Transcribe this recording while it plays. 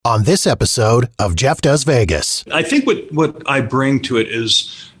on this episode of Jeff Does Vegas. I think what I bring to it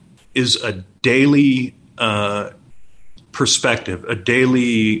is a daily perspective, a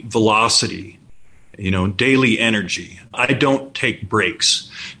daily velocity, daily energy. I don't take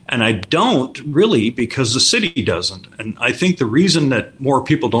breaks. And I don't really because the city doesn't. And I think the reason that more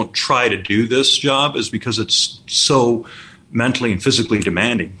people don't try to do this job is because it's so mentally and physically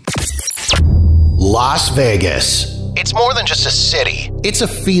demanding. Las Vegas. It's more than just a city. It's a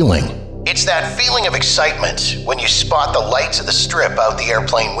feeling. It's that feeling of excitement when you spot the lights of the strip out the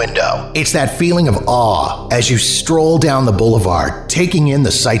airplane window. It's that feeling of awe as you stroll down the boulevard, taking in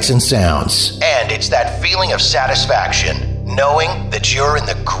the sights and sounds. And it's that feeling of satisfaction, knowing that you're in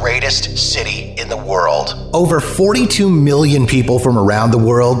the greatest city in the world. Over 42 million people from around the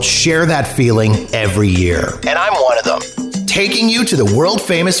world share that feeling every year. And I'm one of them. Taking you to the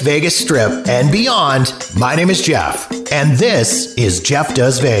world-famous Vegas Strip and beyond, my name is Jeff, and this is Jeff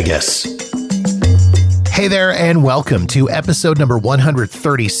Does Vegas. Hey there, and welcome to episode number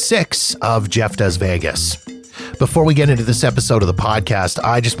 136 of Jeff Does Vegas. Before we get into this episode of the podcast,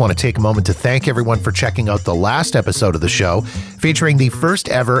 I just want to take a moment to thank everyone for checking out the last episode of the show, featuring the first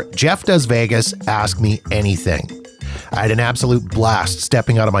ever Jeff Does Vegas Ask Me Anything. I had an absolute blast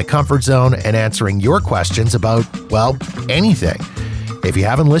stepping out of my comfort zone and answering your questions about, well, anything. If you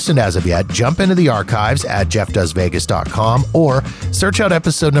haven't listened as of yet, jump into the archives at jeffdoesvegas.com or search out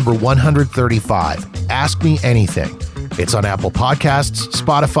episode number 135, Ask Me Anything. It's on Apple Podcasts,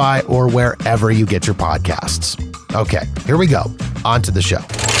 Spotify, or wherever you get your podcasts. Okay, here we go. On to the show.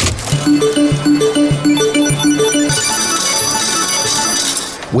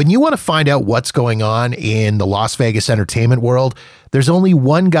 When you want to find out what's going on in the Las Vegas entertainment world, there's only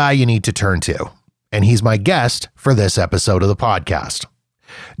one guy you need to turn to, and he's my guest for this episode of the podcast.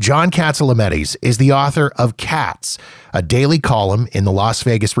 John Katsilometes is the author of Cats, a daily column in the Las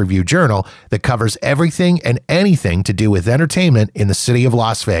Vegas Review-Journal that covers everything and anything to do with entertainment in the city of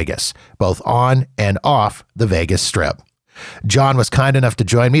Las Vegas, both on and off the Vegas Strip. John was kind enough to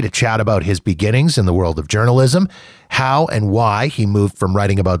join me to chat about his beginnings in the world of journalism, how and why he moved from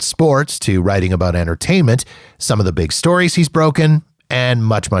writing about sports to writing about entertainment, some of the big stories he's broken, and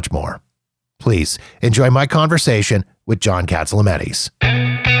much, much more. Please enjoy my conversation with John Katsilometes.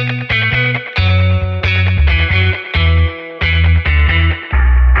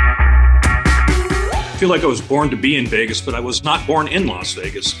 I feel like I was born to be in Vegas, but I was not born in Las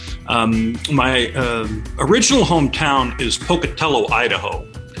Vegas. My original hometown is Pocatello, Idaho.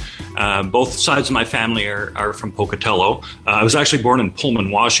 Both sides of my family are from Pocatello. I was actually born in Pullman,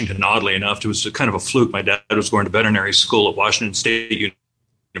 Washington, oddly enough. It was kind of a fluke. My dad was going to veterinary school at Washington State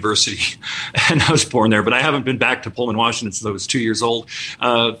University, and I was born there, but I haven't been back to Pullman, Washington since I was 2 years old.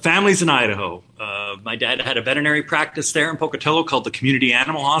 Family's in Idaho. My dad had a veterinary practice there in Pocatello called the Community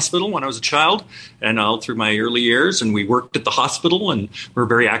Animal Hospital when I was a child and all through my early years, and we worked at the hospital and were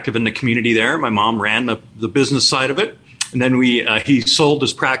very active in the community there. My mom ran the business side of it. And then he sold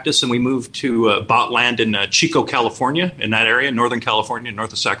his practice and we moved to bought land in Chico, California, in that area, Northern California,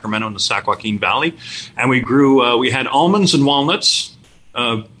 north of Sacramento in the San Joaquin Valley. And we grew, we had almonds and walnuts,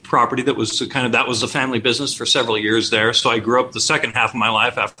 property that was that was the family business for several years there. So I grew up the second half of my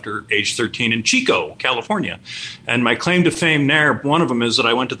life after age 13 in Chico, California. And my claim to fame there, one of them is that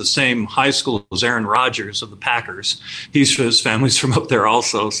I went to the same high school as Aaron Rodgers of the Packers. His family's from up there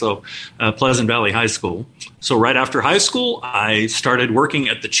also, so Pleasant Valley High School. So right after high school, I started working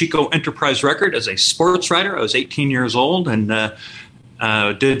at the Chico Enterprise Record as a sports writer. I was 18 years old and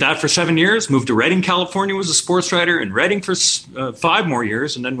did that for 7 years, moved to Redding, California, was a sports writer in Redding for 5 more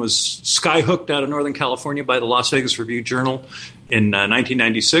years, and then was skyhooked out of Northern California by the Las Vegas Review-Journal in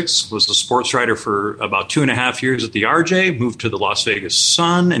 1996, was a sports writer for about 2.5 years at the RJ, moved to the Las Vegas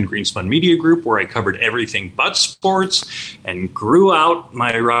Sun and Greenspun Media Group, where I covered everything but sports, and grew out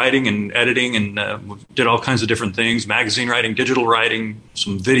my writing and editing and did all kinds of different things, magazine writing, digital writing,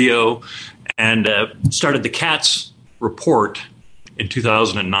 some video, and started the Cats Report in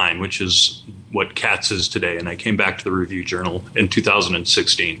 2009, which is what Cats is today, and I came back to the Review-Journal in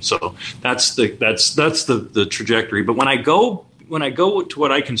 2016. So that's the trajectory. But when I go to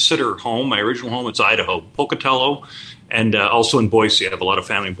what I consider home, my original home, it's Idaho, Pocatello, and also in Boise. I have a lot of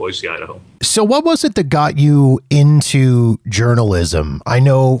family in Boise, Idaho. So what was it that got you into journalism? I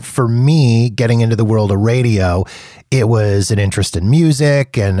know for me, getting into the world of radio, it was an interest in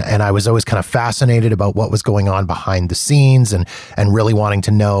music, and I was always kind of fascinated about what was going on behind the scenes and really wanting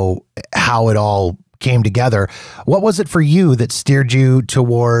to know how it all came together. What was it for you that steered you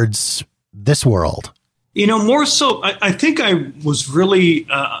towards this world? More so, I think I was really,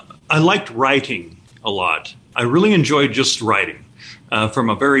 I liked writing a lot. I really enjoyed just writing. from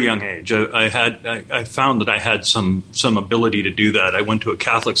a very young age. I found that I had some ability to do that. I went to a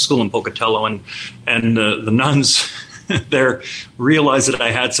Catholic school in Pocatello, and the nuns there realized that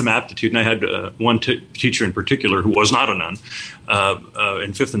I had some aptitude. And I had one teacher in particular who was not a nun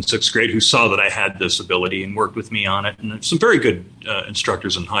in 5th and 6th grade who saw that I had this ability and worked with me on it. And some very good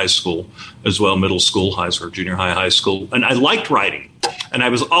instructors in high school as well, middle school, high school, junior high, high school. And I liked writing. And I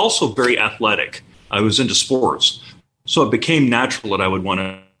was also very athletic. I was into sports. So it became natural that I would want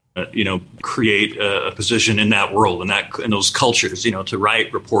to, create a position in that world and in those cultures, to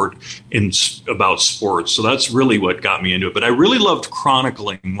write, report about sports. So that's really what got me into it. But I really loved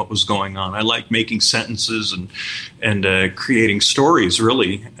chronicling what was going on. I liked making sentences and creating stories,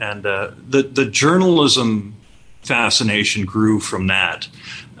 really. And the journalism fascination grew from that.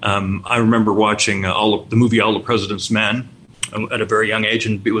 I remember watching the movie All the President's Men at a very young age,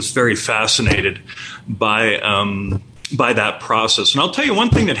 and was very fascinated by that process. And I'll tell you one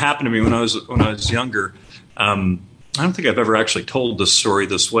thing that happened to me when I was younger. I don't think I've ever actually told this story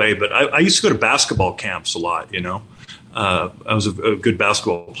this way, but I used to go to basketball camps a lot. I was a good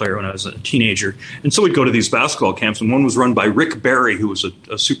basketball player when I was a teenager, and so we'd go to these basketball camps. And one was run by Rick Barry, who was a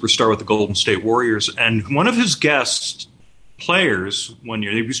superstar with the Golden State Warriors, and one of his guest players one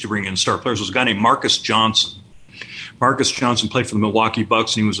year, they used to bring in star players, was a guy named Marcus Johnson. Marcus Johnson played for the Milwaukee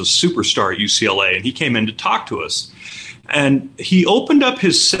Bucks, and he was a superstar at UCLA, and he came in to talk to us. And he opened up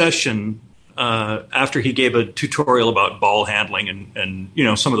his session after he gave a tutorial about ball handling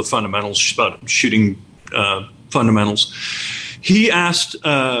and some of the fundamentals about shooting fundamentals. He asked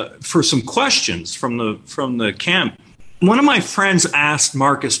for some questions from the camp. One of my friends asked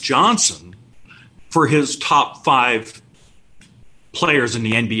Marcus Johnson for his top 5 players in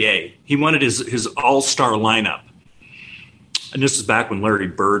the NBA. He wanted his all-star lineup. And this is back when Larry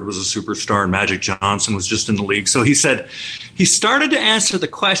Bird was a superstar and Magic Johnson was just in the league. So he said, he started to answer the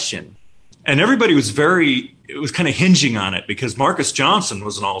question, and everybody was kind of hinging on it because Marcus Johnson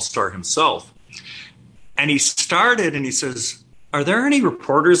was an all-star himself. And he started and he says, "Are there any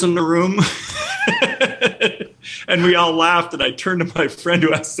reporters in the room?" And we all laughed, and I turned to my friend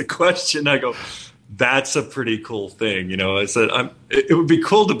who asked the question. I go, "That's a pretty cool thing." I said, it would be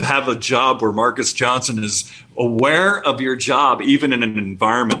cool to have a job where Marcus Johnson is aware of your job, even in an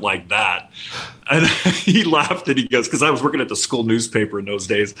environment like that. And he laughed, and he goes, because I was working at the school newspaper in those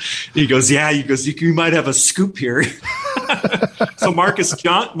days. He goes, "Yeah," he goes, "you might have a scoop here." So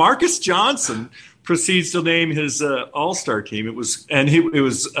Marcus Johnson proceeds to name his all-star team. It was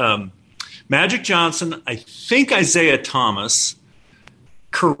Magic Johnson, I think Isaiah Thomas,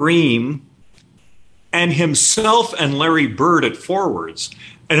 Kareem, and himself and Larry Bird at forwards.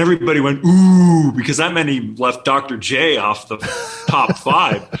 And everybody went, "Ooh," because that meant he left Dr. J off the top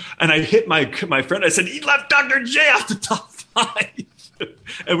 5. And I hit my friend. I said, "He left Dr. J off the top 5."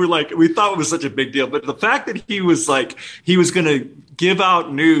 And we thought it was such a big deal. But the fact that he was going to give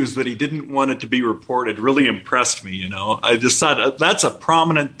out news, but he didn't want it to be reported, really impressed me. I just thought that's a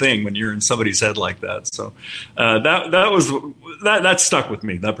prominent thing when you're in somebody's head like that. So that stuck with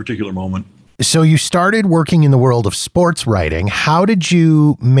me, that particular moment. So you started working in the world of sports writing. How did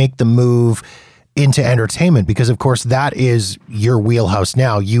you make the move into entertainment? Because, of course, that is your wheelhouse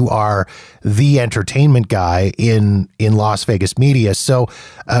now. You are the entertainment guy in Las Vegas media. So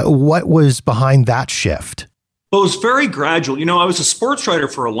what was behind that shift? Well, it was very gradual. I was a sports writer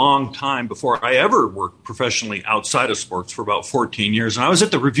for a long time before I ever worked professionally outside of sports, for about 14 years. And I was at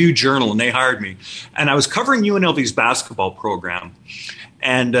the Review Journal, and they hired me. And I was covering UNLV's basketball program.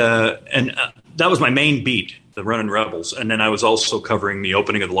 And that was my main beat, the Runnin' Rebels. And then I was also covering the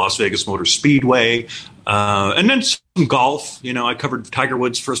opening of the Las Vegas Motor Speedway, and then some golf. I covered Tiger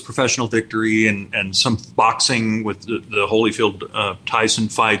Woods' first professional victory and some boxing with the Holyfield Tyson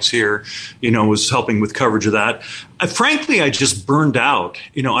fights here, was helping with coverage of that. Frankly, I just burned out.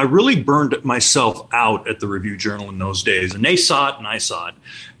 I really burned myself out at the Review Journal in those days, and they saw it and I saw it.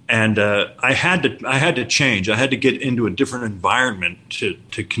 And I had to change. I had to get into a different environment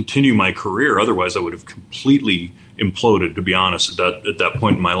to continue my career. Otherwise, I would have completely imploded, to be honest, at that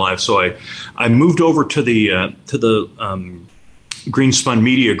point in my life. So I moved over to the Greenspun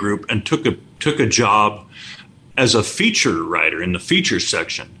Media Group and took a job as a feature writer in the feature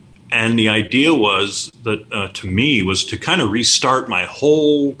section. And the idea was that to me was to kind of restart my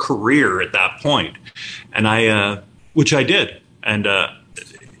whole career at that point, and which I did. And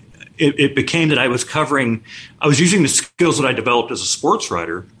it became that I was using the skills that I developed as a sports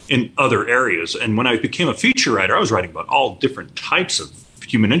writer in other areas. And when I became a feature writer, I was writing about all different types of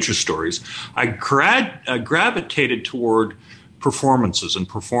human interest stories. I gravitated toward performances and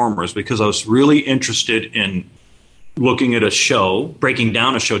performers because I was really interested in looking at a show, breaking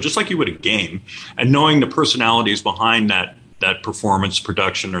down a show, just like you would a game, and knowing the personalities behind that performance,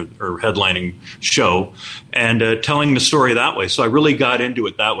 production, or headlining show, and telling the story that way. So I really got into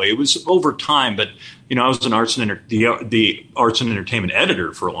it that way. It was over time, but I was an the arts and entertainment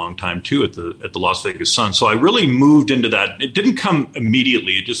editor for a long time too at the Las Vegas Sun. So I really moved into that. It didn't come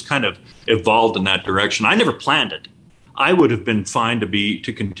immediately. It just kind of evolved in that direction. I never planned it. I would have been fine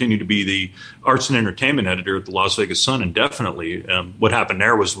to continue to be the arts and entertainment editor at the Las Vegas Sun indefinitely. What happened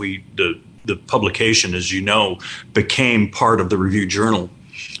there was the publication, as you know, became part of the Review Journal,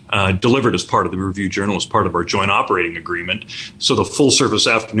 delivered as part of the Review Journal as part of our joint operating agreement. So the full-service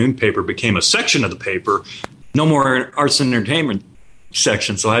afternoon paper became a section of the paper. No more arts and entertainment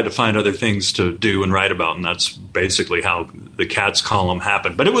section, so I had to find other things to do and write about, and that's basically how the Cats column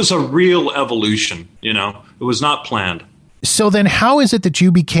happened. But it was a real evolution, It was not planned. So then how is it that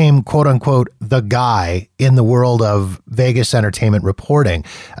you became, quote unquote, the guy in the world of Vegas entertainment reporting?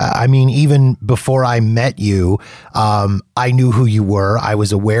 Even before I met you, I knew who you were. I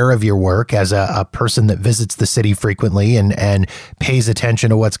was aware of your work as a person that visits the city frequently and pays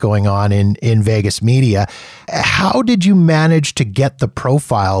attention to what's going on in Vegas media. How did you manage to get the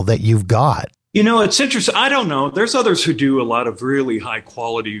profile that you've got? It's interesting. I don't know. There's others who do a lot of really high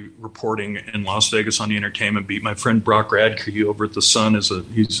quality reporting in Las Vegas on the entertainment beat. My friend Brock Radke over at the Sun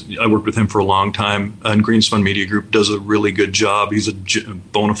I worked with him for a long time, and Greenspun Media Group does a really good job. He's a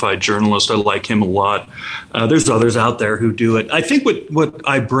bona fide journalist. I like him a lot. There's others out there who do it. I think what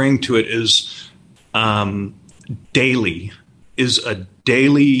I bring to it is a daily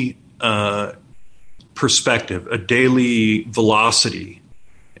perspective, a daily velocity.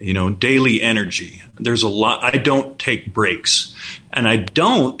 Daily energy. There's a lot. I don't take breaks, and I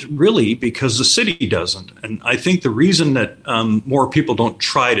don't really because the city doesn't. And I think the reason that more people don't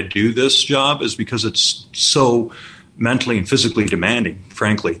try to do this job is because it's so mentally and physically demanding,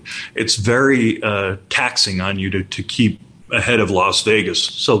 frankly. It's very taxing on you to keep ahead of Las Vegas.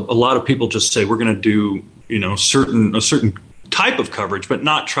 So a lot of people just say, we're going to do, a certain type of coverage, but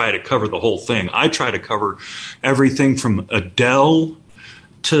not try to cover the whole thing. I try to cover everything from Adele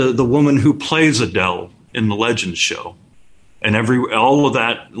to the woman who plays Adele in the Legends show, and all of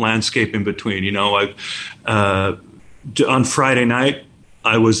that landscape in between. On Friday night,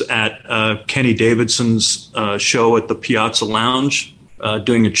 I was at Kenny Davidson's show at the Piazza Lounge,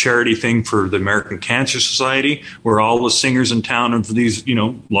 doing a charity thing for the American Cancer Society, where all the singers in town of these,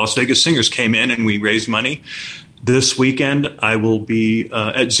 Las Vegas singers came in, and we raised money. This weekend, I will be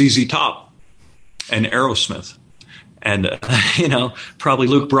at ZZ Top and Aerosmith. And probably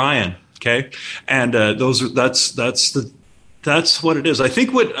Luke Bryan, okay, and that's what it is. I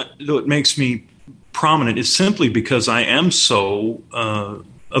think what makes me prominent is simply because I am so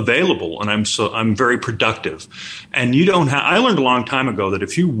available, and I'm very productive. And I learned a long time ago that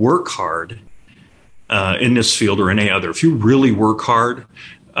if you work hard in this field or any other, if you really work hard,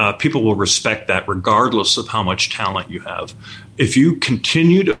 people will respect that regardless of how much talent you have. If you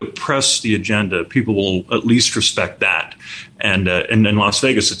continue to press the agenda, people will at least respect that. And in Las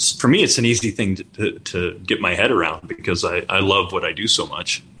Vegas, it's an easy thing to get my head around because I love what I do so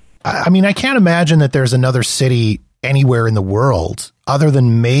much. I can't imagine that there's another city anywhere in the world other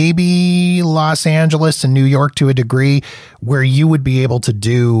than maybe Los Angeles and New York to a degree where you would be able to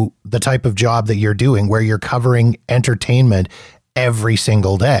do the type of job that you're doing, where you're covering entertainment every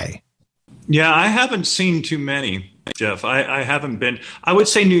single day. Yeah, I haven't seen too many, Jeff. I haven't been. I would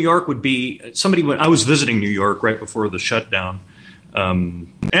say New York would be somebody when I was visiting New York right before the shutdown,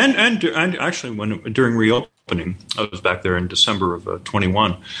 and actually during reopening, I was back there in December of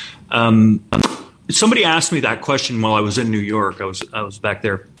 21. Somebody asked me that question while I was in New York. I was back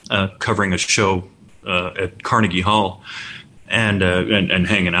there covering a show at Carnegie Hall, and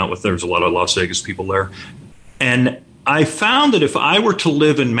hanging out with. There was a lot of Las Vegas people there, and I found that if I were to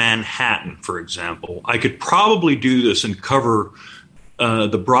live in Manhattan, for example, I could probably do this and cover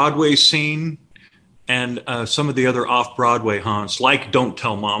the Broadway scene and some of the other off-Broadway haunts, like Don't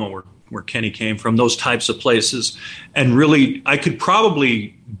Tell Mama, where Kenny came from, those types of places. And really, I could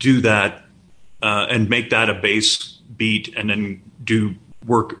probably do that and make that a base beat and then do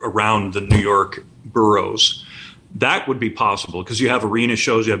work around the New York boroughs. That would be possible because you have arena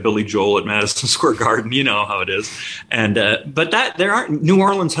shows. You have Billy Joel at Madison Square Garden. You know how it is. And New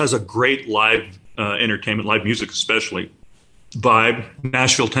Orleans has a great live entertainment, live music especially, vibe.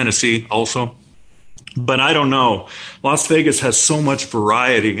 Nashville, Tennessee also. But I don't know. Las Vegas has so much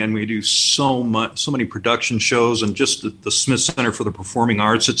variety, and we do so many production shows, and just the Smith Center for the Performing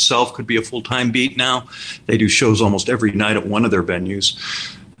Arts itself could be a full-time beat now. They do shows almost every night at one of their venues.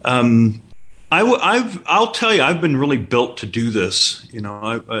 I'll tell you, I've been really built to do this.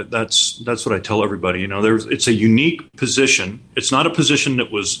 That's what I tell everybody. It's a unique position. It's not a position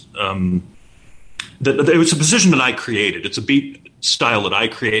that was it was a position that I created. It's a beat style that I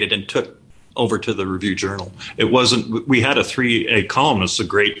created and took over to the Review Journal. It wasn't. We had a columnist, the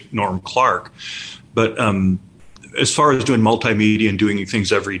great Norm Clark, but as far as doing multimedia and doing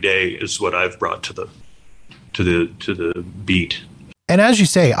things every day is what I've brought to the beat. And as you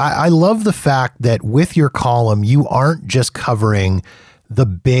say, I love the fact that with your column, you aren't just covering the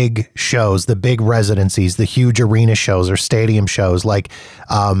big shows, the big residencies, the huge arena shows or stadium shows like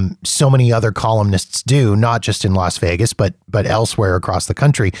so many other columnists do, not just in Las Vegas, but elsewhere across the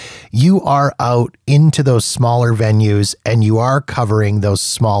country. You are out into those smaller venues and you are covering those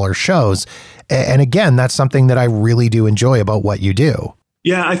smaller shows. And again, that's something that I really do enjoy about what you do.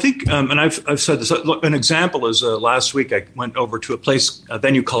 Yeah, I think, and I've said this. Look, an example is last week I went over to a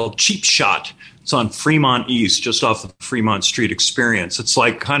venue called Cheap Shot. It's on Fremont East, just off the Fremont Street Experience. It's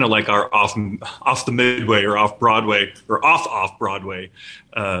kind of like our off the Midway or off Broadway or off Broadway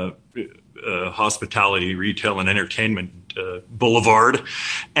hospitality, retail, and entertainment boulevard.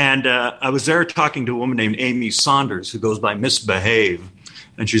 And I was there talking to a woman named Amy Saunders, who goes by Miss Behave,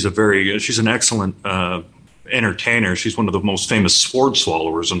 and she's an excellent entertainer. She's one of the most famous sword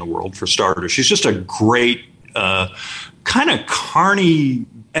swallowers in the world, for starters. She's just a great kind of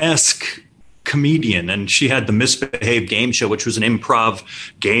Carney-esque comedian, and she had the Misbehave game show, which was an improv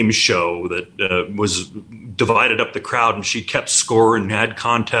game show that was divided up the crowd, and she kept score and had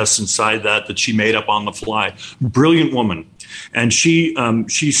contests inside that she made up on the fly. Brilliant woman. And she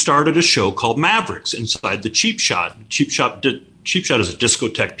started a show called Mavericks inside the Cheap Shot. Cheap Shot is a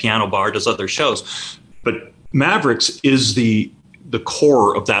discotheque, piano bar, does other shows, but Mavericks is the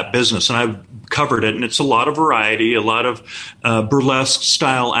core of that business, and I've covered it. And it's a lot of variety, a lot of burlesque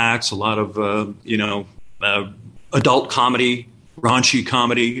style acts, a lot of adult comedy, raunchy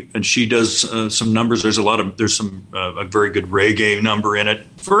comedy, and she does some numbers. There's some a very good reggae number in it.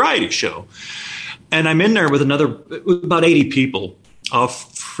 Variety show, and I'm in there with about 80 people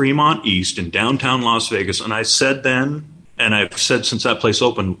off Fremont East in downtown Las Vegas, and I said then, and I've said since that place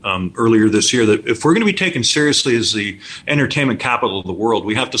opened earlier this year, that if we're going to be taken seriously as the entertainment capital of the world,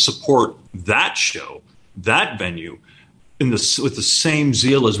 we have to support that show, that venue, with the same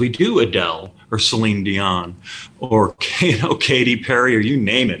zeal as we do Adele or Celine Dion or Katy Perry, or you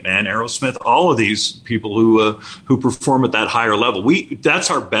name it, man, Aerosmith. All of these people who perform at that higher level, that's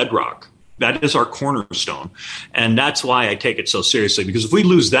our bedrock. That is our cornerstone. And that's why I take it so seriously, because if we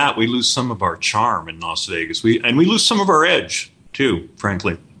lose that, we lose some of our charm in Las Vegas. We lose some of our edge too,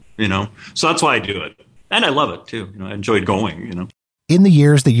 frankly, so that's why I do it. And I love it too. I enjoyed going, In the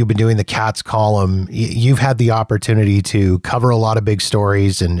years that you've been doing the Cats column, you've had the opportunity to cover a lot of big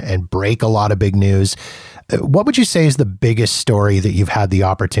stories and break a lot of big news. What would you say is the biggest story that you've had the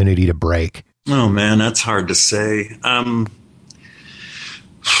opportunity to break? Oh man, that's hard to say.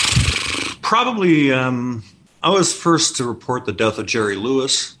 Probably, I was first to report the death of Jerry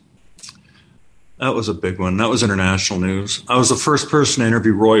Lewis. That was a big one. That was international news. I was the first person to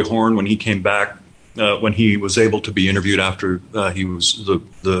interview Roy Horn when he came back, when he was able to be interviewed after he was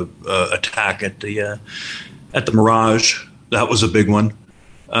the attack at the Mirage. That was a big one.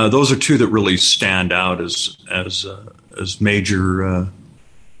 Those are two that really stand out as major,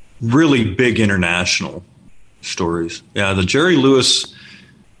 really big international stories. Yeah, the Jerry Lewis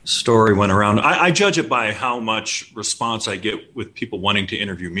story went around. I judge it by how much response I get with people wanting to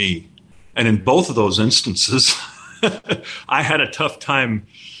interview me. And in both of those instances, I had a tough time.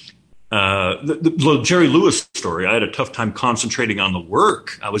 The Jerry Lewis story, I had a tough time concentrating on the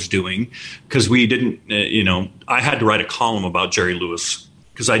work I was doing because we didn't, I had to write a column about Jerry Lewis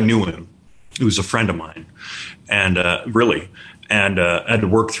because I knew him. He was a friend of mine. And I had to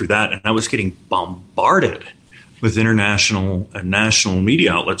work through that. And I was getting bombarded with international and national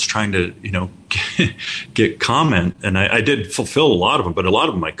media outlets trying to, get comment. And I did fulfill a lot of them, but a lot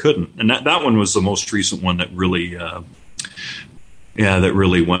of them I couldn't. And that one was the most recent one that really, that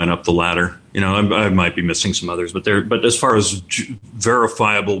really went up the ladder. I might be missing some others, but as far as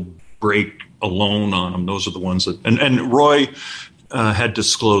verifiable break alone on them, those are the ones that, and Roy had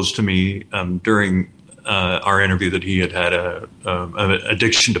disclosed to me during our interview that he had an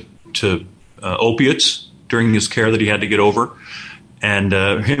addiction to opiates during his care that he had to get over. And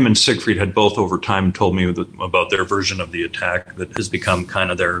him and Siegfried had both over time told me about their version of the attack that has become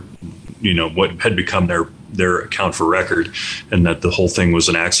kind of their, what had become their account for record, and that the whole thing was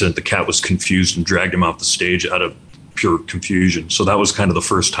an accident. The cat was confused and dragged him off the stage out of pure confusion. So that was kind of the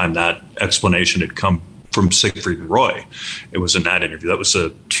first time that explanation had come from Siegfried and Roy. It was in that interview. That was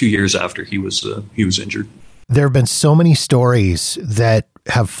 2 years after he was injured. There have been so many stories that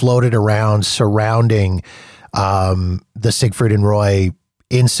have floated around surrounding the Siegfried and Roy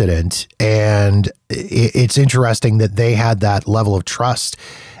incident, and it's interesting that they had that level of trust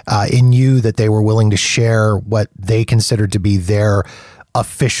in you, that they were willing to share what they considered to be their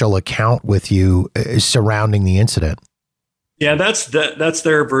official account with you surrounding the incident. Yeah, that's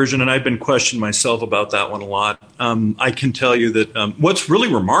their version, and I've been questioned myself about that one a lot. I can tell you that what's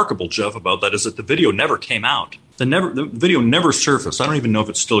really remarkable, Jeff, about that is that the video never came out. The video never surfaced. I don't even know if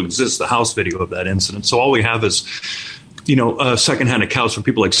it still exists, the house video of that incident. So all we have is, secondhand accounts from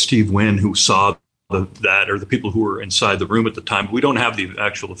people like Steve Wynn who saw that, or the people who were inside the room at the time. We don't have the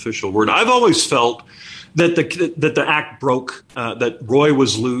actual official word. I've always felt that the act broke, that Roy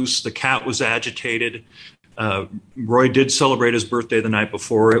was loose, the cat was agitated. Roy did celebrate his birthday the night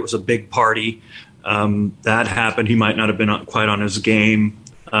before. It was a big party. That happened. He might not have been quite on his game.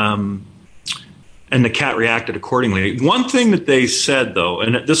 And the cat reacted accordingly. One thing that they said, though,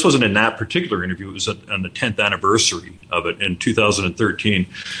 and this wasn't in that particular interview, it was on the 10th anniversary of it in 2013,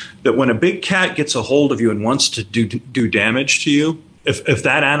 that when a big cat gets a hold of you and wants to do damage to you, if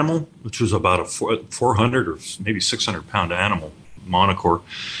that animal, which was about a 400 or maybe 600 pound animal, monocore,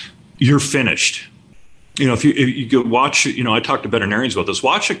 you're finished. If you go watch, I talk to veterinarians about this.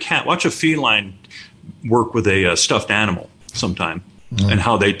 Watch a feline work with a stuffed animal sometime, and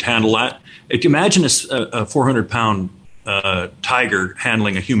how they handle that. Imagine a 400-pound tiger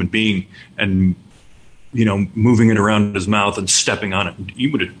handling a human being and moving it around his mouth and stepping on it. He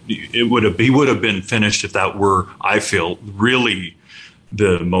would have been finished if that were, I feel, really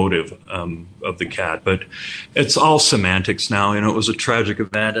the motive of the cat. But it's all semantics now. It was a tragic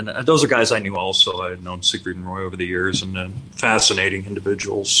event, and those are guys I knew also. I had known Siegfried and Roy over the years, and fascinating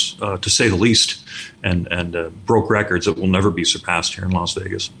individuals, to say the least, and broke records that will never be surpassed here in Las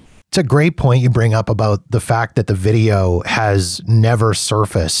Vegas. It's a great point you bring up about the fact that the video has never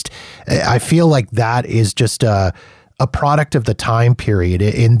surfaced. I feel like that is just a product of the time period.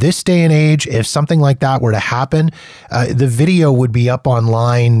 In this day and age, if something like that were to happen, the video would be up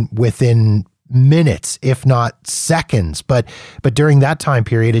online within minutes, if not seconds. But during that time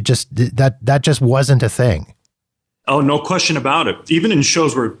period, it just that just wasn't a thing. Oh, no question about it. Even in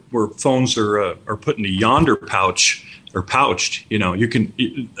shows where phones are put in a yonder pouch or pouched, you can.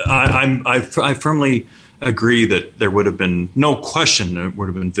 I firmly agree that there would have been no question there would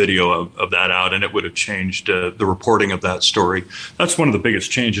have been video of that out, and it would have changed the reporting of that story. That's one of the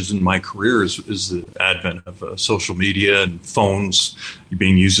biggest changes in my career is the advent of social media and phones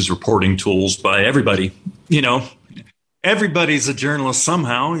being used as reporting tools by everybody. Everybody's a journalist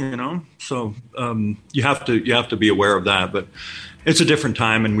somehow, so you have to be aware of that. But it's a different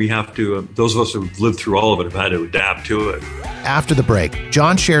time, and we have to, those of us who've lived through all of it have had to adapt to it. After the break,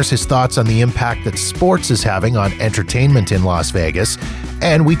 John shares his thoughts on the impact that sports is having on entertainment in Las Vegas,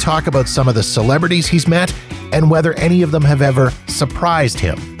 and we talk about some of the celebrities he's met and whether any of them have ever surprised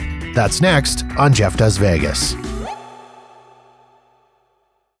him. That's next on Jeff Does Vegas.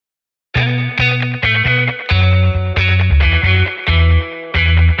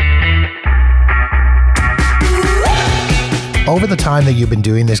 Over the time that you've been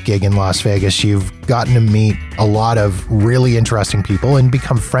doing this gig in Las Vegas, you've gotten to meet a lot of really interesting people and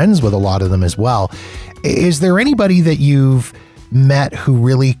become friends with a lot of them as well. Is there anybody that you've met who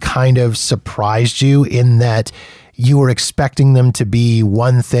really kind of surprised you in that you were expecting them to be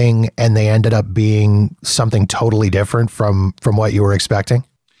one thing and they ended up being something totally different from what you were expecting?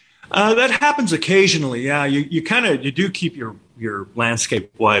 That happens occasionally. Yeah, you do keep your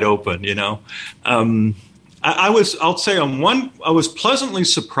landscape wide open, I was pleasantly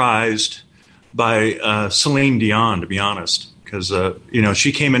surprised by Celine Dion, to be honest, because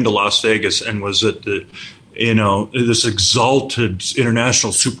she came into Las Vegas and was at this exalted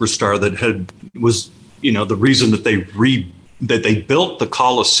international superstar that was the reason that they built the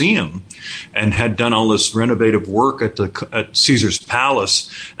Coliseum and had done all this renovative work at Caesar's Palace.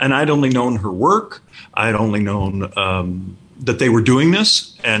 And I'd only known her work. I'd only known that they were doing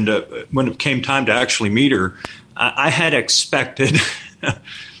this. And when it came time to actually meet her, I had expected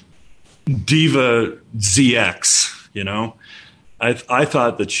Diva ZX, I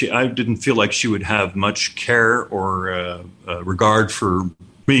thought that I didn't feel like she would have much care or regard for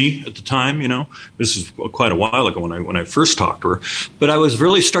me at the time. This is quite a while ago when I first talked to her, but I was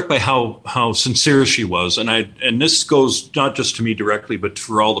really struck by how sincere she was, and this goes not just to me directly, but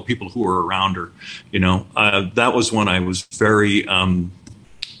for all the people who were around her. That was one I was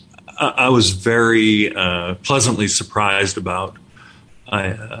very pleasantly surprised about.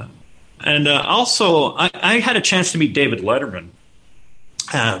 And also, I had a chance to meet David Letterman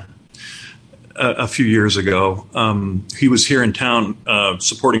a few years ago. He was here in town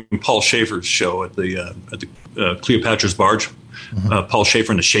supporting Paul Schaefer's show at the Cleopatra's Barge. Paul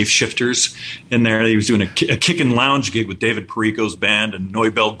Schaefer and the Shape Shifters in there. He was doing a kick and lounge gig with David Perico's band and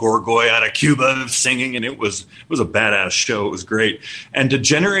Noibel Gorgoy out of Cuba singing, and it was a badass show. It was great. And to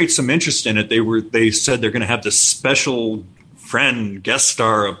generate some interest in it, they said they're going to have this special friend guest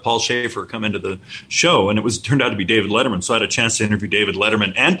star of Paul Schaefer come into the show, and it turned out to be David Letterman. So I had a chance to interview David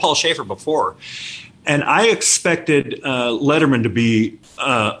Letterman and Paul Schaefer before. And I expected Letterman to be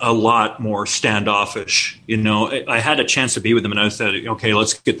a lot more standoffish. I had a chance to be with him, and I said, okay,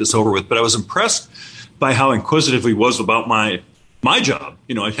 let's get this over with. But I was impressed by how inquisitive he was about my job.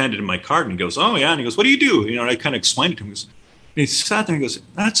 I handed him my card, and he goes, oh, yeah. And he goes, what do you do? And I kind of explained it to him. He sat there and he goes,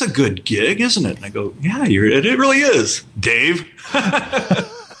 that's a good gig, isn't it? And I go, yeah, it really is, Dave.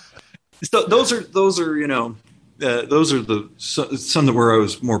 So those are some where I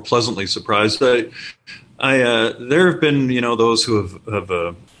was more pleasantly surprised. There have been those who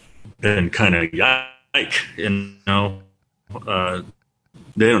have been kind of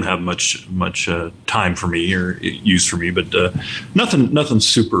they don't have much time for me or use for me, but nothing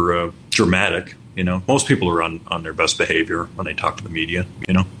super dramatic. Most people are on their best behavior when they talk to the media.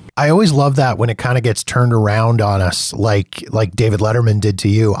 I always love that when it kind of gets turned around on us, like David Letterman did to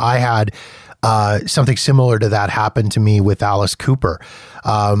you. I had something similar to that happen to me with Alice Cooper.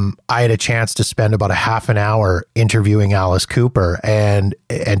 I had a chance to spend about a half an hour interviewing Alice Cooper and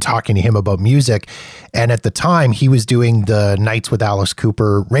talking to him about music. And at the time, he was doing the Nights with Alice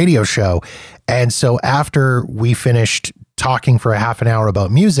Cooper radio show. And so after we finished talking for a half an hour about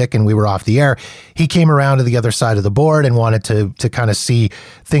music and we were off the air, he came around to the other side of the board and wanted to kind of see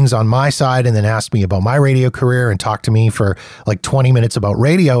things on my side, and then asked me about my radio career and talked to me for like 20 minutes about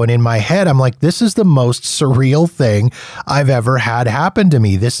radio. And in my head, I'm like, this is the most surreal thing I've ever had happen to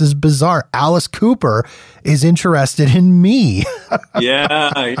me. This is bizarre. Alice Cooper is interested in me.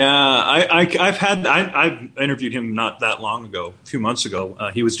 Yeah. I've interviewed him not that long ago, a few months ago.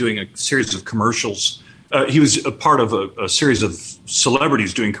 He was doing a series of commercials. He was a part of a series of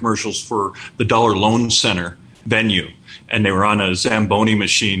celebrities doing commercials for the Dollar Loan Center venue. And they were on a Zamboni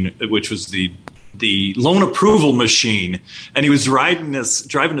machine, which was the loan approval machine. And he was driving a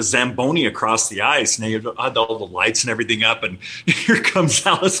Zamboni across the ice, and they had all the lights and everything up. And here comes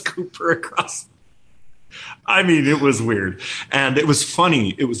Alice Cooper across. I mean, it was weird. And it was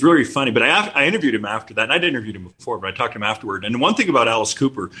funny. It was really funny. But I interviewed him after that. And I'd interviewed him before, but I talked to him afterward. And one thing about Alice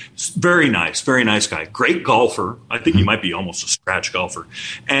Cooper, very nice guy. Great golfer. I think he might be almost a scratch golfer.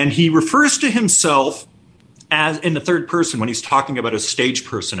 And he refers to himself as in the third person when he's talking about his stage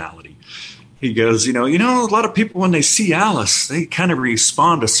personality. He goes, a lot of people, when they see Alice, they kind of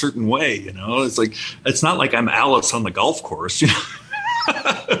respond a certain way. It's like, it's not like I'm Alice on the golf course,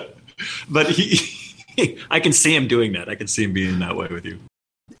 But I can see him doing that. I can see him being that way with you.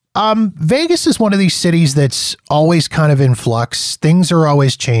 Vegas is one of these cities that's always kind of in flux. Things are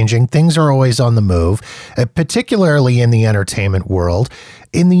always changing. Things are always on the move, particularly in the entertainment world.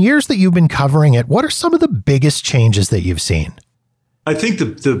 In the years that you've been covering it, what are some of the biggest changes that you've seen? I think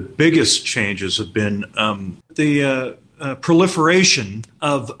the biggest changes have been the proliferation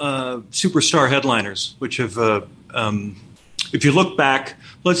of superstar headliners, which have, if you look back,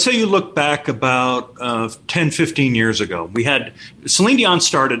 let's say you look back about 10, 15 years ago, we had Celine Dion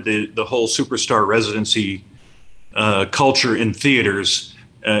started the whole superstar residency culture in theaters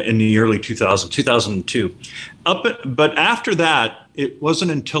in the early 2002. But after that, it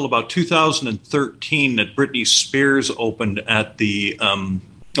wasn't until about 2013 that Britney Spears opened at the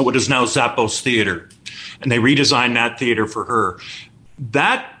what is now Zappos Theater, and they redesigned that theater for her.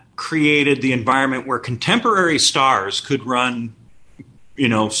 That created the environment where contemporary stars could run,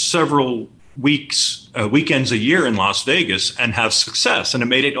 several weekends a year in Las Vegas and have success, and it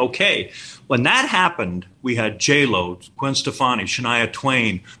made it okay. When that happened, we had J-Lo, Gwen Stefani, Shania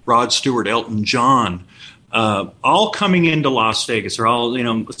Twain, Rod Stewart, Elton John, all coming into Las Vegas. They're all,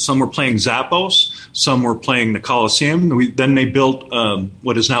 some were playing Zappos, some were playing the Coliseum. Then they built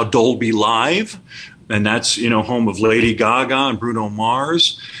what is now Dolby Live, and that's, home of Lady Gaga and Bruno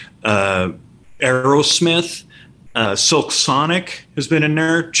Mars, Aerosmith, Silk Sonic has been in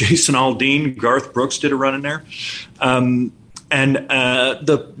there. Jason Aldean, Garth Brooks did a run in there. And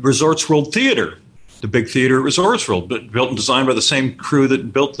the Resorts World Theater, the big theater at Resorts World, built and designed by the same crew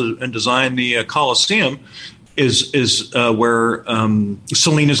that built and designed the Coliseum, is where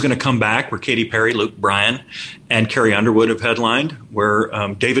Celine is going to come back, where Katy Perry, Luke Bryan, and Carrie Underwood have headlined, where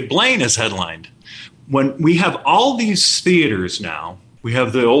David Blaine has headlined. When we have all these theaters now We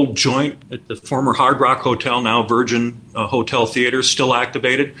have the old joint at the former Hard Rock Hotel, now Virgin Hotel Theater, still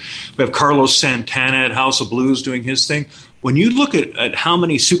activated. We have Carlos Santana at House of Blues doing his thing. When you look at how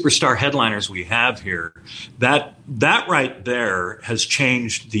many superstar headliners we have here, that right there has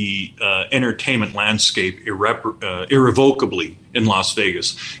changed the entertainment landscape irrevocably in Las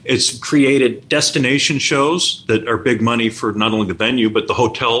Vegas. It's created destination shows that are big money for not only the venue, but the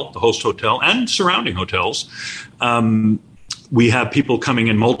hotel, the host hotel, and surrounding hotels. We have people coming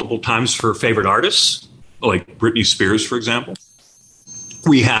in multiple times for favorite artists, like Britney Spears, for example.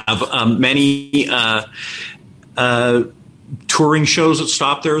 We have many touring shows that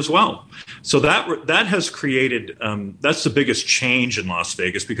stop there as well. So that has created, that's the biggest change in Las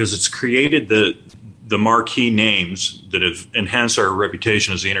Vegas, because it's created the marquee names that have enhanced our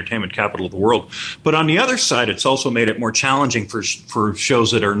reputation as the entertainment capital of the world. But on the other side, it's also made it more challenging for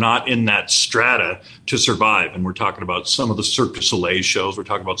shows that are not in that strata to survive. And we're talking about some of the Cirque du Soleil shows. We're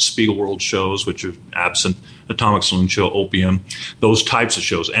talking about Spiegelworld shows, which are absent, Atomic Saloon Show, Opium, those types of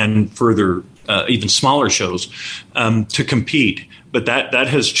shows, and further, even smaller shows to compete. But that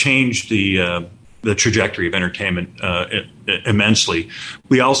has changed the trajectory of entertainment immensely.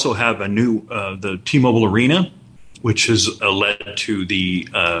 We also have the T-Mobile Arena, which has led to the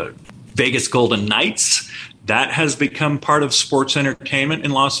Vegas Golden Knights. That has become part of sports entertainment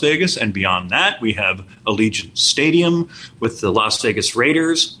in Las Vegas. And beyond that, we have Allegiant Stadium with the Las Vegas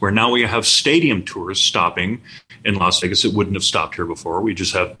Raiders, where now we have stadium tours stopping in Las Vegas. It wouldn't have stopped here before. We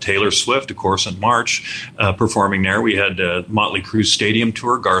just have Taylor Swift, of course, in March performing there. We had Motley Crue Stadium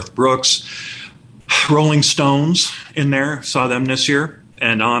Tour, Garth Brooks, Rolling Stones in there, saw them this year,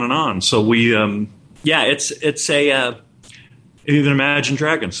 and on and on. So we, it's a, even Imagine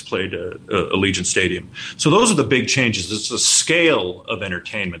Dragons played Allegiant Stadium. So those are the big changes. It's the scale of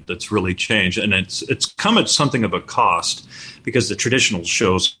entertainment that's really changed, and it's come at something of a cost, because the traditional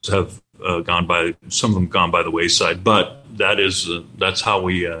shows have gone by, some of them gone by the wayside. But that's how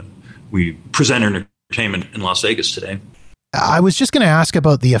we present entertainment in Las Vegas today. I was just going to ask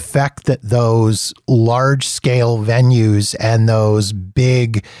about the effect that those large-scale venues and those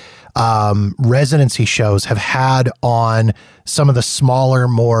big residency shows have had on some of the smaller,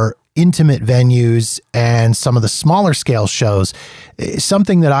 more intimate venues and some of the smaller scale shows.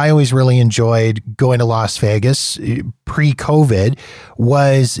 Something that I always really enjoyed going to Las Vegas pre-COVID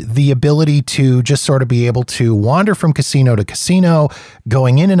was the ability to just sort of be able to wander from casino to casino,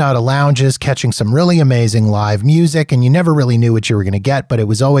 going in and out of lounges, catching some really amazing live music, and you never really knew what you were going to get, but it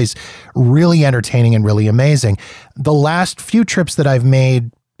was always really entertaining and really amazing. The last few trips that I've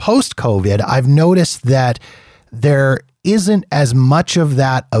made post-COVID, I've noticed that there isn't as much of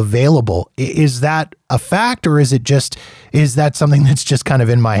that available. Is that a fact, or is that something that's just kind of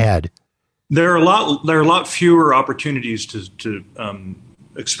in my head? There are a lot fewer opportunities to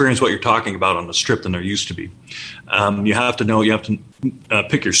experience what you're talking about on the Strip than there used to be. You have to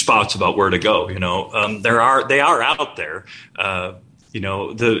pick your spots about where to go. They are out there.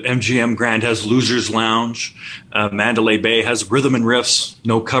 The MGM Grand has Losers Lounge. Mandalay Bay has Rhythm and Riffs,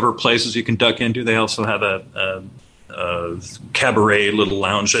 no cover places you can duck into. They also have a cabaret little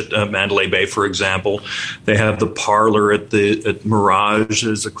lounge at Mandalay Bay, for example. They have the Parlor at Mirage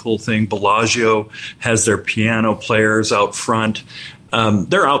is a cool thing. Bellagio has their piano players out front.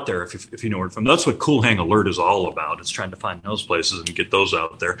 They're out there if you know where from. That's what Cool Hang Alert is all about. It's trying to find those places and get those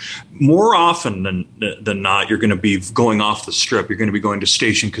out there. More often than not, you're going to be going off the Strip. You're going to be going to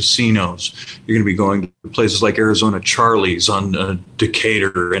station casinos. You're going to be going to places like Arizona Charlie's on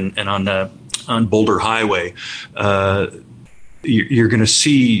Decatur and on Boulder Highway. You're going to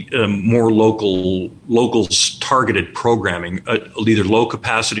see more local targeted programming, either low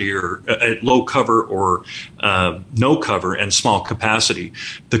capacity or low cover or no cover and small capacity.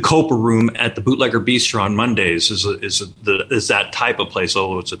 The Copa Room at the Bootlegger Bistro on Mondays is that type of place.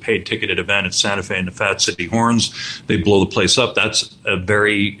 Although it's a paid ticketed event at Santa Fe and the Fat City Horns, they blow the place up. That's a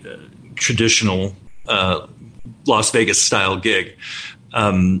very traditional Las Vegas style gig.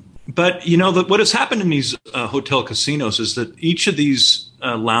 But, what has happened in these hotel casinos is that each of these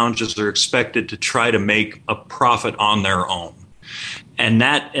lounges are expected to try to make a profit on their own. And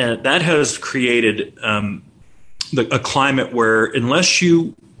that has created a climate where unless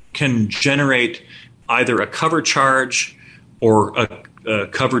you can generate either a cover charge or a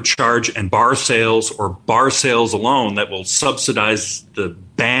cover charge and bar sales, or bar sales alone that will subsidize the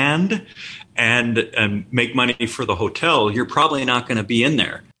band and make money for the hotel, you're probably not going to be in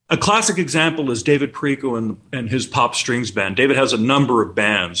there. A classic example is David Perico and his Pop Strings Band. David has a number of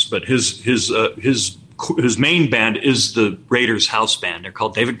bands, but his his main band is the Raiders house band. They're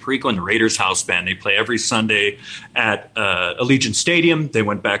called David Perico and the Raiders house band. They play every Sunday at Allegiant Stadium. They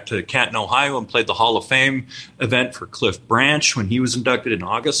went back to Canton, Ohio, and played the Hall of Fame event for Cliff Branch when he was inducted in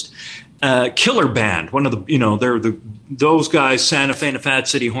August. Killer band, one of the, they're those guys, Santa Fe and the Fat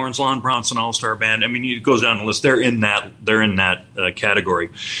City Horns, Lon Bronson All-Star Band. I mean, it goes down the list. They're in that category.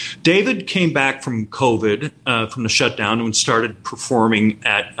 David came back from COVID, from the shutdown, and started performing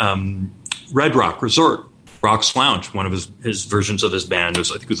at Red Rock Resort, Rock's Lounge. One of his versions of his band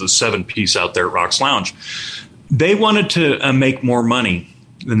was, I think it was a 7-piece out there at Rock's Lounge. They wanted to make more money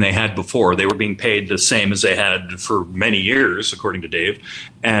than they had before. They were being paid the same as they had for many years, according to Dave,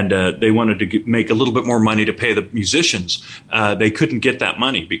 and they wanted to make a little bit more money to pay the musicians. They couldn't get that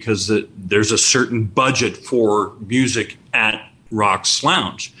money because there's a certain budget for music at Rock's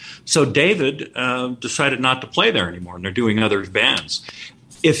Lounge. So David decided not to play there anymore, and they're doing other bands.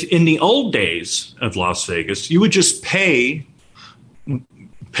 If in the old days of Las Vegas, you would just pay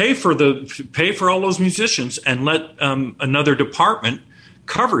for all those musicians and let another department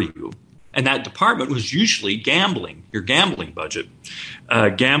cover you, and that department was usually gambling, your gambling budget.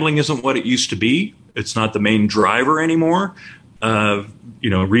 Gambling isn't what it used to be. It's not the main driver anymore.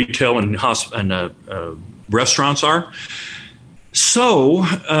 Retail and restaurants are. So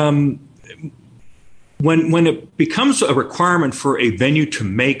when it becomes a requirement for a venue to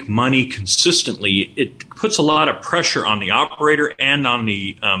make money consistently, it puts a lot of pressure on the operator and on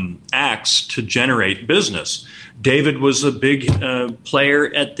the acts to generate business. David was a big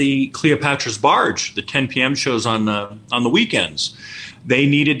player at the Cleopatra's Barge, the 10 p.m. shows on the weekends. They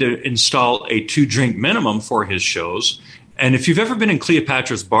needed to install a 2-drink minimum for his shows. And if you've ever been in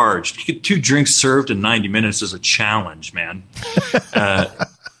Cleopatra's Barge, to get 2 drinks served in 90 minutes is a challenge, man.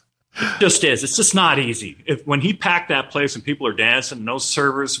 It just is. It's just not easy. When he packed that place and people are dancing, and those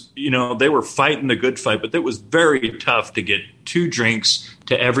servers, they were fighting the good fight, but it was very tough to get 2 drinks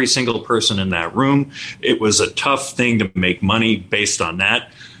to every single person in that room. It was a tough thing to make money based on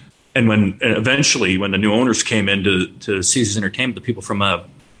that. And eventually, when the new owners came in to Caesars Entertainment, the people from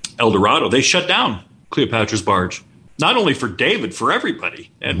El Dorado, they shut down Cleopatra's Barge. Not only for David, for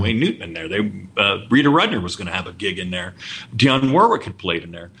everybody. And Wayne Newton in there. Rita Rudner was going to have a gig in there. Dionne Warwick had played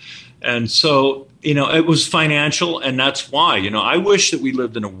in there. And so, it was financial, and that's why. I wish that we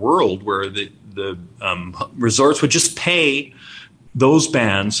lived in a world where the resorts would just pay those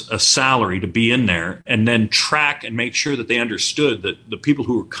bands a salary to be in there and then track and make sure that they understood that the people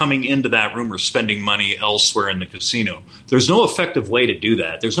who were coming into that room were spending money elsewhere in the casino. There's no effective way to do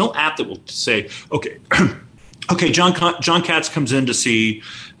that. There's no app that will say, okay, John Katz comes in to see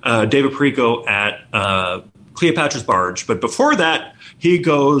David Perico at Cleopatra's Barge. But before that, he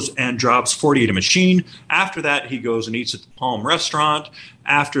goes and drops 40 at a machine. After that, he goes and eats at the Palm Restaurant.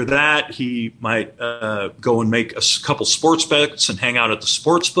 After that, he might go and make a couple sports bets and hang out at the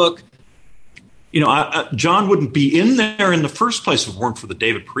sports book. John wouldn't be in there in the first place if it weren't for the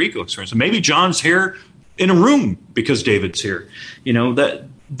David Perico experience. And maybe John's here in a room because David's here.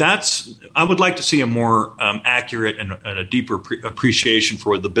 I would like to see a more accurate and a deeper appreciation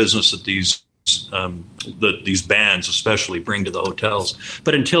for the business that these bands especially bring to the hotels.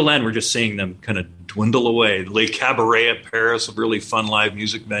 But until then, we're just seeing them kind of dwindle away. Le Cabaret at Paris, a really fun live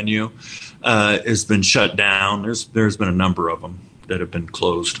music venue, has been shut down. There's been a number of them that have been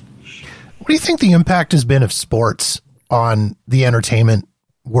closed. What do you think the impact has been of sports on the entertainment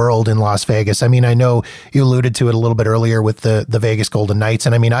world in Las Vegas? I mean, I know you alluded to it a little bit earlier with the Vegas Golden Knights.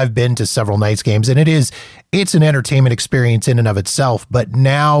 And I mean, I've been to several Knights games, and it's an entertainment experience in and of itself. But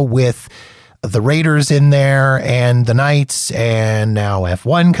now with the Raiders in there and the Knights, and now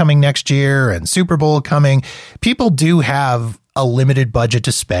F1 coming next year and Super Bowl coming, people do have a limited budget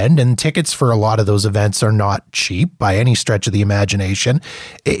to spend, and tickets for a lot of those events are not cheap by any stretch of the imagination.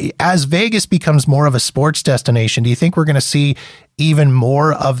 As Vegas becomes more of a sports destination, do you think we're going to see even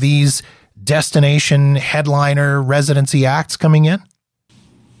more of these destination headliner residency acts coming in?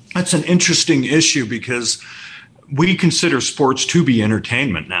 That's an interesting issue because we consider sports to be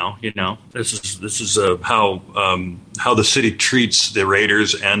entertainment now. This is how the city treats the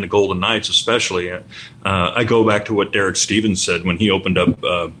Raiders and the Golden Knights, especially. I go back to what Derek Stevens said when he opened up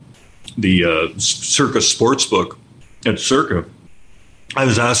the Circa Sportsbook at Circa. I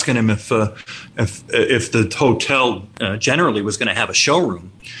was asking him if the hotel generally was going to have a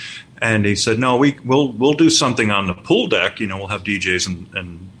showroom, and he said, "No, we'll do something on the pool deck. We'll have DJs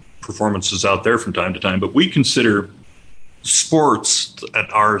and performances out there from time to time, but we consider sports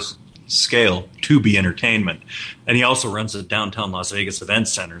at our scale to be entertainment." And he also runs a downtown Las Vegas event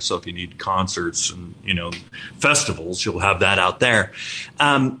center, so if you need concerts and festivals, you'll have that out there.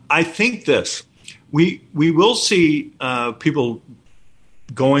 I think we will see people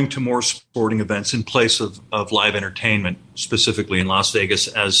going to more sporting events in place of live entertainment, specifically in Las Vegas,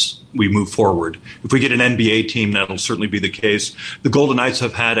 as we move forward. If we get an NBA team, that'll certainly be the case. The Golden Knights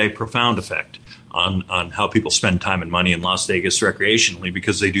have had a profound effect on how people spend time and money in Las Vegas recreationally,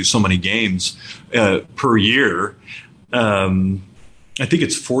 because they do so many games per year. I think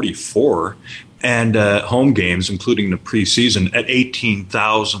it's 44, and home games, including the preseason, at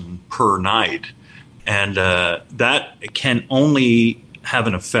 18,000 per night. And that can only have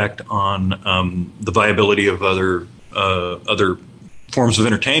an effect on the viability of other forms of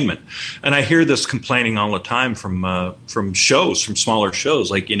entertainment. And I hear this complaining all the time from shows, from smaller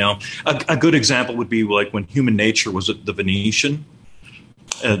shows. Like, a good example would be like when Human Nature was at the Venetian,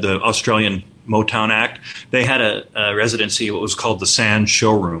 the Australian Motown act. They had a residency, what was called the Sand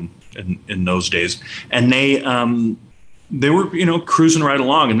Showroom in those days. And they were, cruising right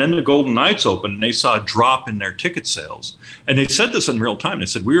along. And then the Golden Knights opened, and they saw a drop in their ticket sales. And they said this in real time. They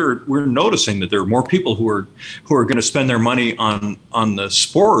said, we're noticing that there are more people who are going to spend their money on the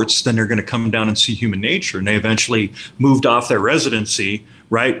sports than they're going to come down and see Human Nature. And they eventually moved off their residency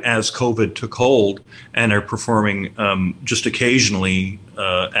right as COVID took hold, and are performing just occasionally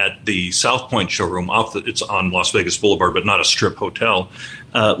at the South Point showroom. It's on Las Vegas Boulevard, but not a strip hotel.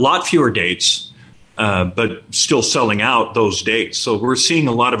 A lot fewer dates. But still selling out those dates. So we're seeing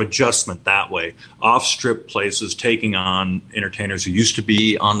a lot of adjustment that way. Off-strip places taking on entertainers who used to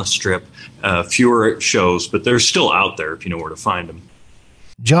be on the strip, fewer shows, but they're still out there if you know where to find them.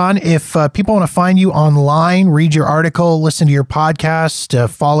 John, if people want to find you online, read your article, listen to your podcast,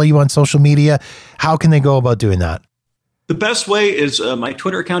 follow you on social media, how can they go about doing that? The best way is my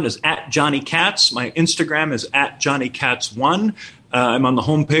Twitter account is @JohnnyKatz. My Instagram is @JohnnyKatz1. I'm on the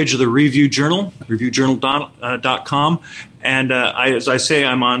homepage of the Review Journal, reviewjournal.com. And as I say,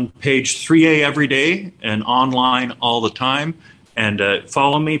 I'm on page 3A every day and online all the time. And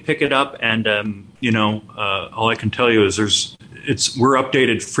follow me, pick it up. And, all I can tell you is we're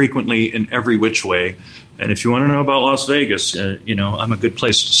updated frequently in every which way. And if you want to know about Las Vegas, I'm a good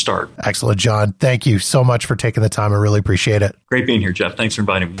place to start. Excellent, John. Thank you so much for taking the time. I really appreciate it. Great being here, Jeff. Thanks for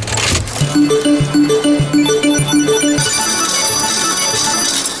inviting me.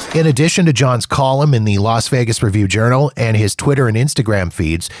 In addition to John's column in the Las Vegas Review Journal and his Twitter and Instagram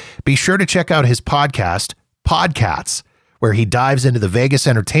feeds, be sure to check out his podcast, Podcats, where he dives into the Vegas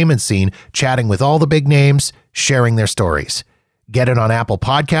entertainment scene, chatting with all the big names, sharing their stories. Get it on Apple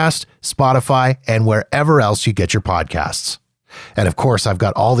Podcasts, Spotify, and wherever else you get your podcasts. And of course, I've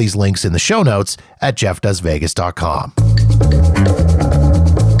got all these links in the show notes at jeffdoesvegas.com.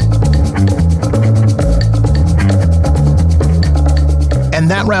 And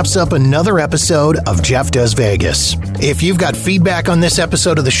that wraps up another episode of Jeff Does Vegas. If you've got feedback on this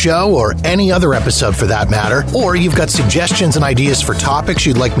episode of the show, or any other episode for that matter, or you've got suggestions and ideas for topics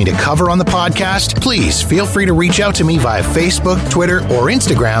you'd like me to cover on the podcast, please feel free to reach out to me via Facebook, Twitter, or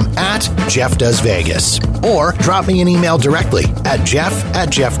Instagram @JeffDoesVegas, or drop me an email directly at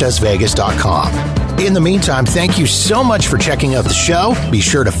jeff@jeffdoesvegas.com. In the meantime, thank you so much for checking out the show. Be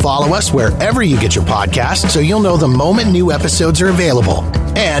sure to follow us wherever you get your podcasts so you'll know the moment new episodes are available.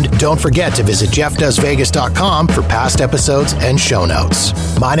 And don't forget to visit jeffdoesvegas.com for past episodes and show notes.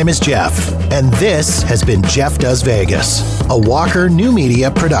 My name is Jeff, and this has been Jeff Does Vegas, a Walker New Media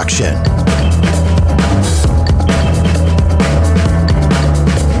production.